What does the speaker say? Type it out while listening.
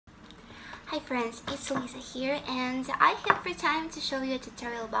Hi friends, it's Lisa here and I have free time to show you a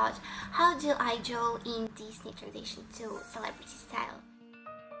tutorial about how do I draw in Disney transition to celebrity style.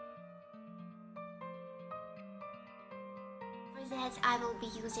 For that I will be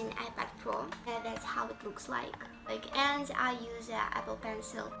using iPad Pro, that's how it looks like. And I use Apple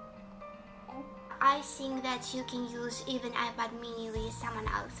Pencil. I think that you can use even iPad mini with someone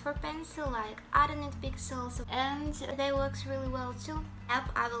else for pencil, like I don't need pixels, and they works really well too.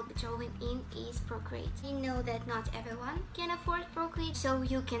 App I will be drawing in is Procreate. You know that not everyone can afford Procreate, so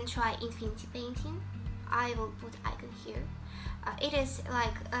you can try Infinity Painting. I will put icon here. It is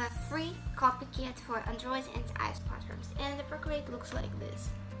like a free copycat for Android and iOS platforms, and the Procreate looks like this.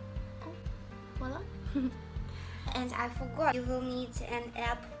 Oh, voila! And I forgot, you will need an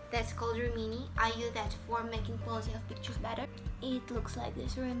app that's called Mini. I use that for making quality of pictures better. It looks like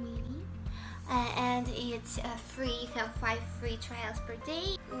this, Mini, and it's free. You have 5 free trials per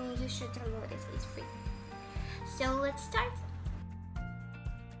day. You should download it, it's free. So let's start.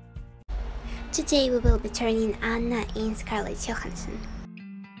 Today we will be turning Anna in Scarlett Johansson.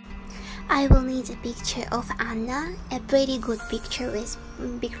 I will need a picture of Anna, a pretty good picture with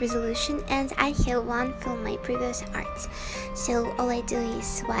big resolution, and I have one from my previous art. So all I do is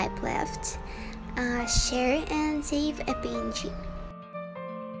swipe left, share and save a PNG.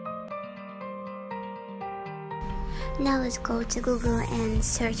 Now let's go to Google and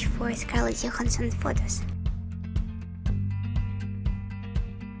search for Scarlett Johansson photos.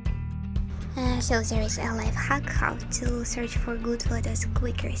 So there is a life hack how to search for good photos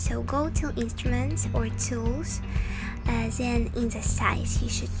quicker. So go to Instruments or Tools, then in the size you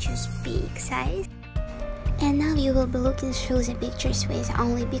should choose big size. And now you will be looking through the pictures with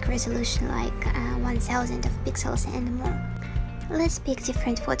only big resolution like 1000 of pixels and more. Let's pick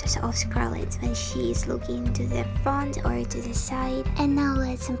different photos of Scarlett when she is looking to the front or to the side. And now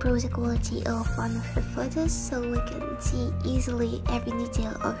let's improve the quality of one of her photos so we can see easily every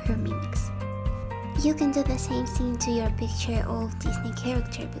detail of her mimics. You can do the same thing to your picture of Disney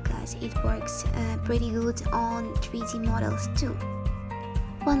character because it works pretty good on 3D models too.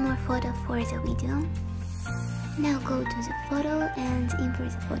 One more photo for the video. Now go to the photo and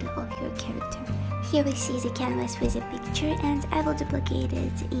import the photo of your character. Here we see the canvas with the picture, and I will duplicate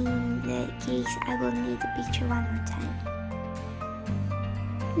it in the case I will need the picture one more time.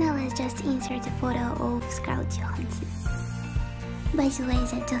 Now let's just insert the photo of Scarlett Johansson. By the way,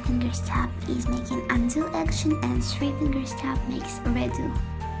 the 2 fingers tap is making undo action and 3 fingers tap makes redo.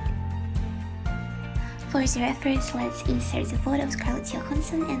 For the reference, let's insert the photo of Scarlett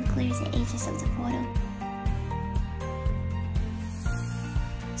Johansson and clear the edges of the photo.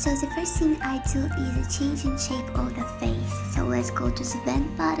 So the first thing I do is change in shape of the face. So let's go to the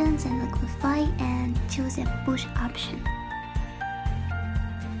vent buttons and liquify and choose the push option.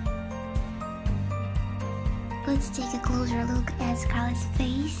 Let's take a closer look at Scarlett's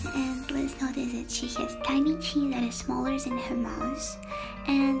face, and let's notice that she has tiny chin that is smaller than her mouth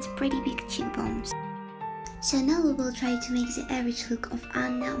and pretty big cheekbones. So now we will try to make the average look of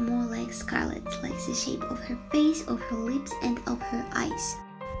Anna more like Scarlett, like the shape of her face, of her lips and of her eyes.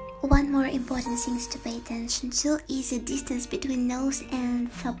 One more important thing to pay attention to is the distance between nose and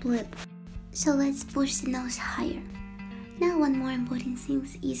top lip. So let's push the nose higher. Now one more important thing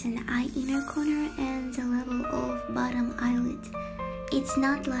is an eye inner corner and the level of bottom eyelid. It's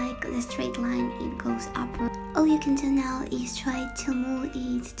not like the straight line, it goes upward. All you can do now is try to move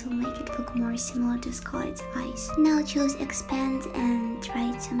it to make it look more similar to Scarlett's eyes. Now choose expand and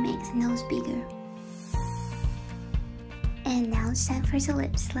try to make the nose bigger. And now it's time for the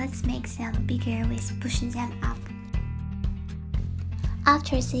lips. Let's make them bigger with pushing them up.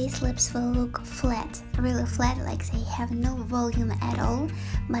 After this, lips will look flat, really flat, like they have no volume at all,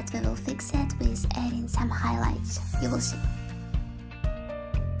 but we will fix that with adding some highlights. You will see.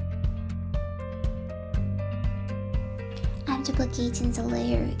 I'm duplicating the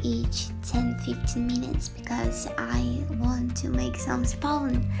layer each 10-15 minutes because I want to make some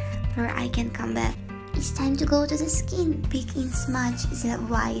spawn where I can come back. It's time to go to the skin. Pick and smudge the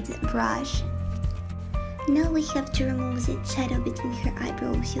wide brush. Now we have to remove the shadow between her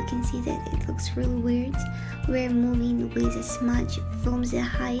eyebrows. You can see that it looks really weird. We're moving with the smudge from the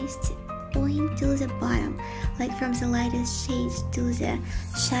highest point to the bottom, like from the lightest shades to the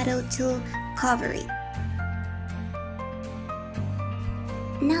shadow to cover it.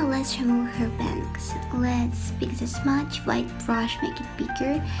 Now let's remove her bangs. Let's pick the smudge, white brush, make it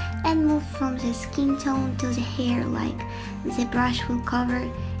bigger, and move from the skin tone to the hair, like the brush will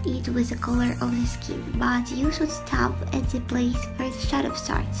cover it with the color of the skin, but you should stop at the place where the shadow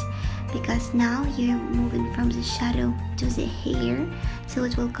starts. because now you're moving from the shadow to the hair, so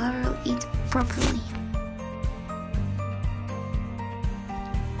it will cover it properly.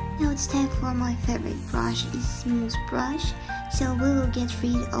 Now it's time for my favorite brush, is smooth brush. So we will get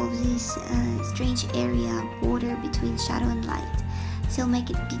rid of this strange area border between shadow and light. So make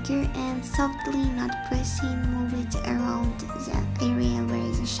it bigger and softly, not pressing, move it around the area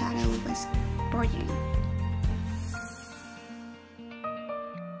where the shadow was bordering.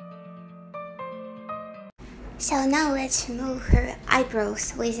 So now let's move her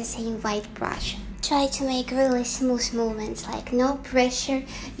eyebrows with the same white brush. Try to make really smooth movements, like no pressure.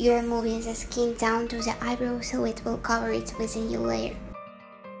 You're moving the skin down to the eyebrow so it will cover it with a new layer.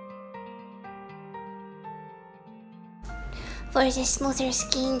 For the smoother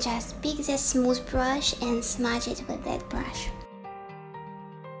skin, just pick the smooth brush and smudge it with that brush.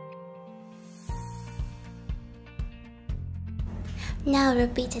 Now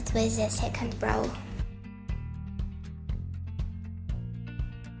repeat it with the second brow.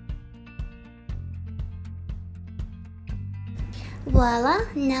 Voila!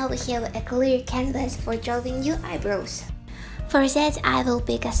 Now we have a clear canvas for drawing new eyebrows. For that, I will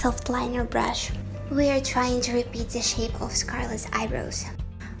pick a soft liner brush. We are trying to repeat the shape of Scarlett's eyebrows.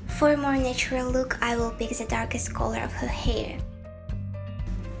 For a more natural look, I will pick the darkest color of her hair.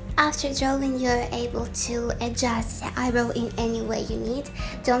 After drawing, you are able to adjust the eyebrow in any way you need.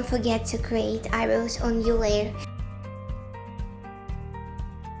 Don't forget to create eyebrows on new layer.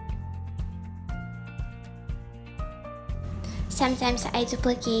 Sometimes I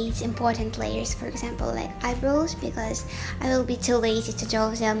duplicate important layers, for example like eyebrows, because I will be too lazy to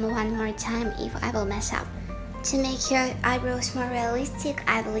draw them one more time if I will mess up. To make your eyebrows more realistic,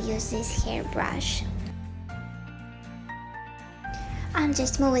 I will use this hair brush. I'm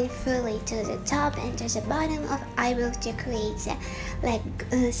just moving freely to the top and to the bottom of eyebrows to create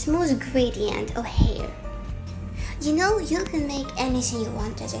a smooth gradient of hair. You know, you can make anything you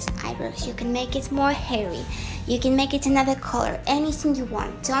want to this eyebrows. You can make it more hairy, you can make it another color, anything you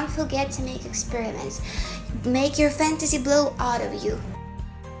want. Don't forget to make experiments. Make your fantasy blow out of you.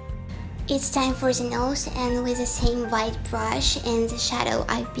 It's time for the nose, and with the same white brush and the shadow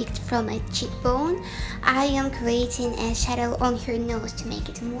I picked from a cheekbone, I am creating a shadow on her nose to make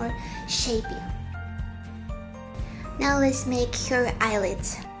it more shapy. Now let's make her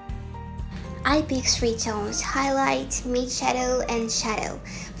eyelids. I picked 3 tones: highlight, mid shadow, and shadow.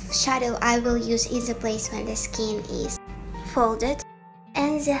 Shadow I will use in the place when the skin is folded,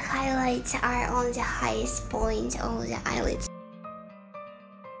 and the highlights are on the highest point of the eyelids.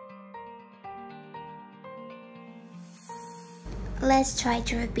 Let's try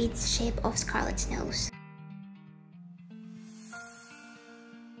to repeat the shape of Scarlett's nose.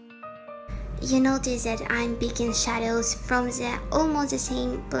 You notice that I'm picking shadows from almost the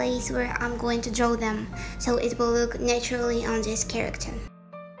same place where I'm going to draw them, so it will look naturally on this character.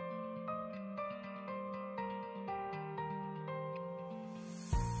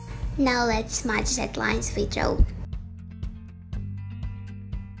 Now let's smudge that lines we draw.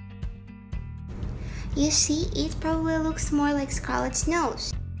 You see, it probably looks more like Scarlett's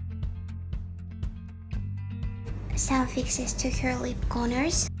nose. Some fixes to her lip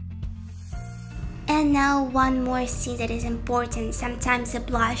corners. And now one more thing that is important. Sometimes the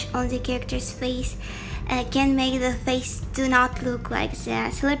blush on the character's face can make the face do not look like the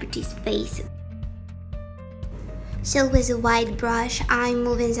celebrity's face. So with a white brush, I'm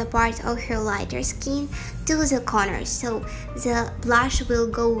moving the part of her lighter skin to the corners, so the blush will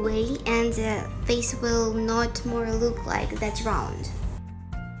go away and the face will not more look like that round.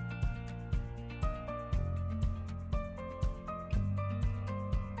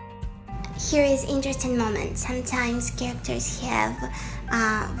 Here is interesting moment. Sometimes characters have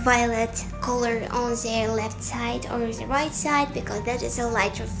violet color on their left side or the right side because that is a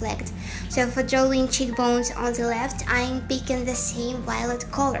light reflect. So for drawing cheekbones on the left, I'm picking the same violet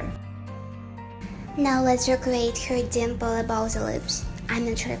color. Now let's recreate her dimple above the lips. I'm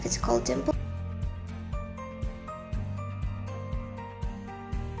not sure if it's called dimple.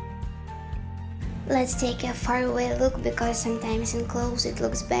 Let's take a far away look because sometimes in close it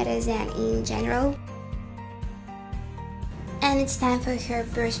looks better than in general. And it's time for her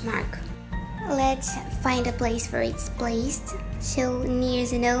birthmark. Let's find a place where it's placed, so near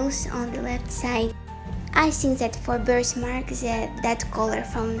the nose on the left side. I think that for birthmark that color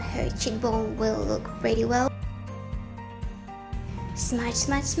from her cheekbone will look pretty well. Smudge,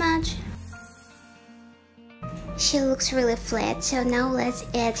 smudge, smudge. She looks really flat, so now let's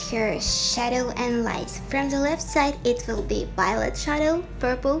add her shadow and light. From the left side it will be violet shadow,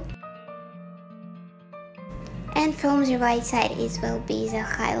 purple. And from the right side it will be the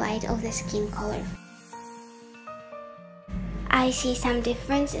highlight of the skin color. I see some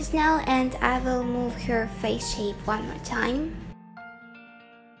differences now, and I will move her face shape one more time.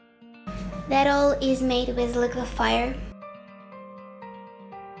 That all is made with liquefier.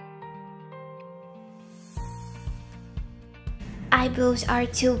 Eyebrows are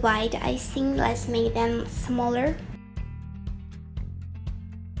too wide, I think let's make them smaller.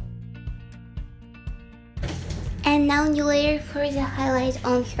 And now new layer for the highlight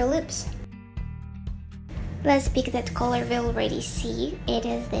on her lips. Let's pick that color we already see, it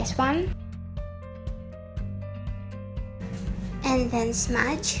is this one. And then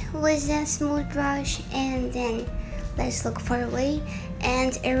smudge with a smooth brush, and then let's look far away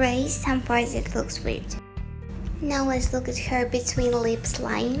and erase some parts that looks weird. Now let's look at her between lips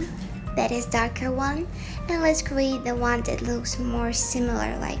line, that is darker one, and let's create the one that looks more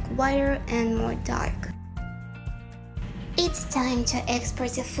similar, like whiter and more dark. It's time to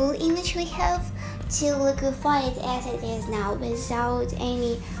export the full image we have to liquefy it as it is now without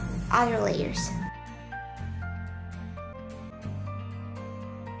any other layers.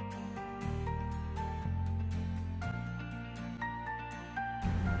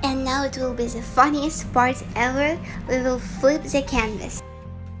 And now it will be the funniest part ever, we will flip the canvas.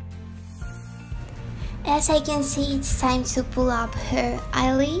 As I can see, it's time to pull up her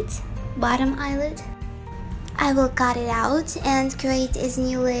eyelid, bottom eyelid. I will cut it out and create a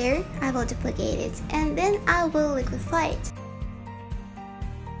new layer. I will duplicate it and then I will liquefy it.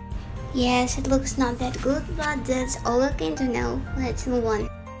 Yes, it looks not that good, but that's all I can do now. Let's move on.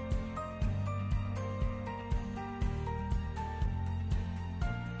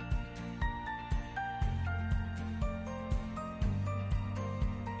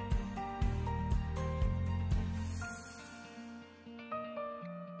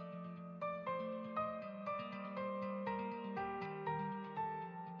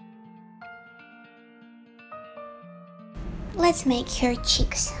 Let's make her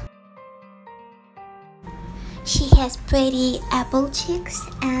cheeks. She has pretty apple cheeks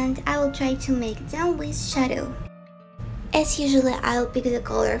and I will try to make them with shadow. As usually, I'll pick the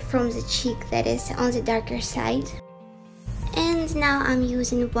color from the cheek that is on the darker side. And now I'm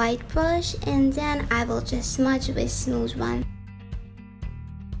using white brush, and then I will just smudge with smooth one.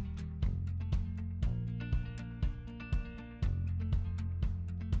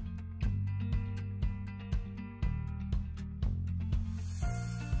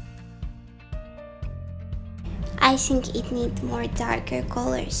 I think it needs more darker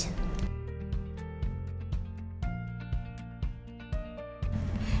colors.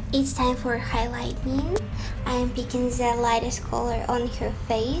 It's time for highlighting. I am picking the lightest color on her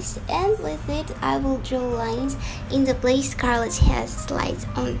face, and with it I will draw lines in the place Scarlett has lights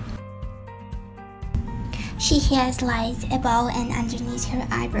on. She has lights above and underneath her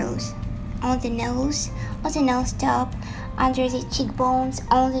eyebrows, on the nose top, under the cheekbones,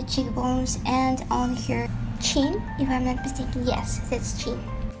 on the cheekbones, and on her chin, if I'm not mistaken. Yes, that's chin.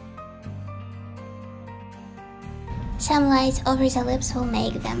 Some lights over the lips will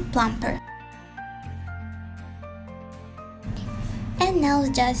make them plumper. And now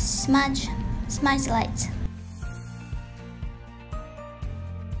just smudge lights.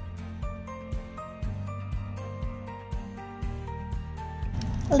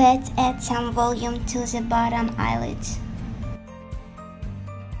 Let's add some volume to the bottom eyelids.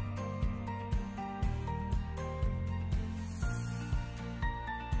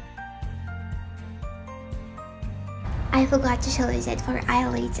 I forgot to show you that for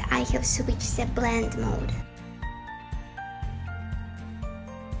eyelids I have switched the blend mode.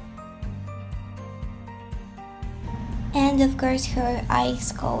 And of course her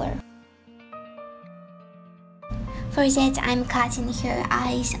eyes color. For that I'm cutting her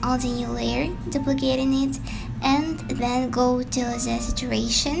eyes on the new layer, duplicating it, and then go to the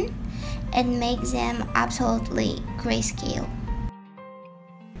saturation and make them absolutely grayscale.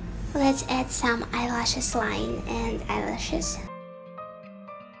 Let's add some eyelashes line and eyelashes.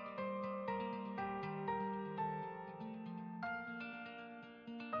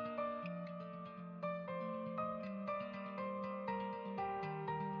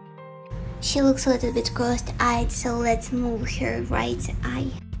 She looks a little bit crossed-eyed, so let's move her right eye.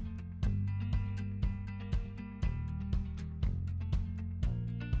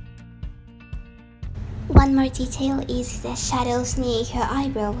 One more detail is the shadows near her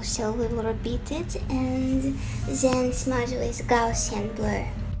eyebrow, so we will repeat it and then smudge with Gaussian blur.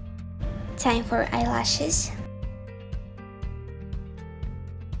 Time for eyelashes.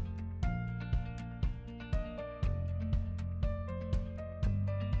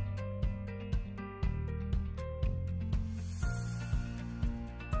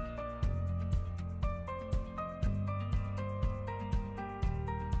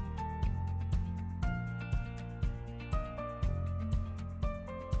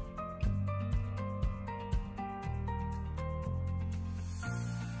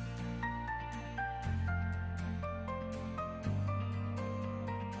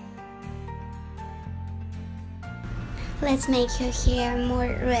 Let's make your hair more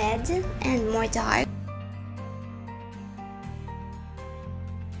red and more dark.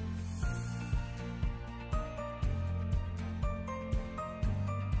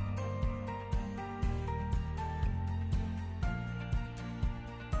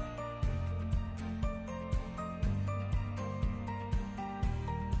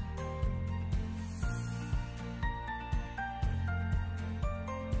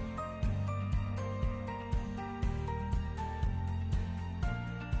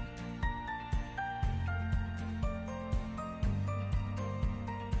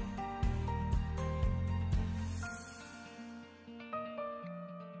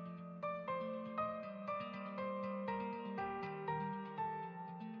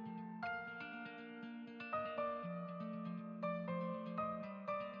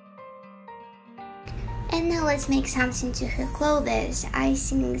 And now let's make something to her clothes. I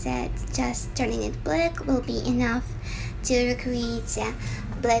think that just turning it black will be enough to recreate a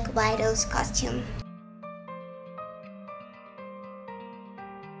Black Widow's costume.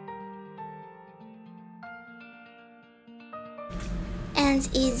 And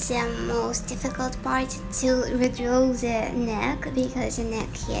it's the most difficult part to redraw the neck, because the neck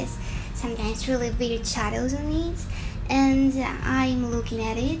has sometimes really weird shadows on it, and I'm looking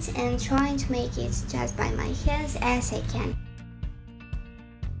at it and trying to make it just by my hands as I can.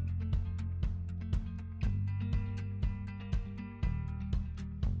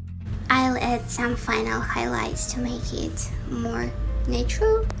 I'll add some final highlights to make it more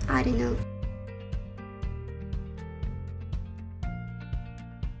natural, I don't know.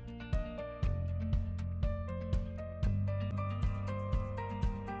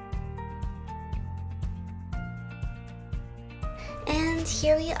 And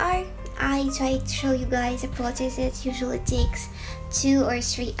here we are. I tried to show you guys a process that usually takes 2 or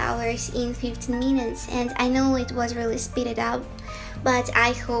 3 hours in 15 minutes, and I know it was really speeded up, but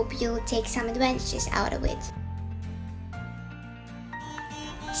I hope you take some advantages out of it.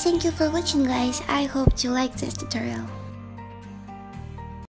 Thank you for watching, guys. I hope you liked this tutorial.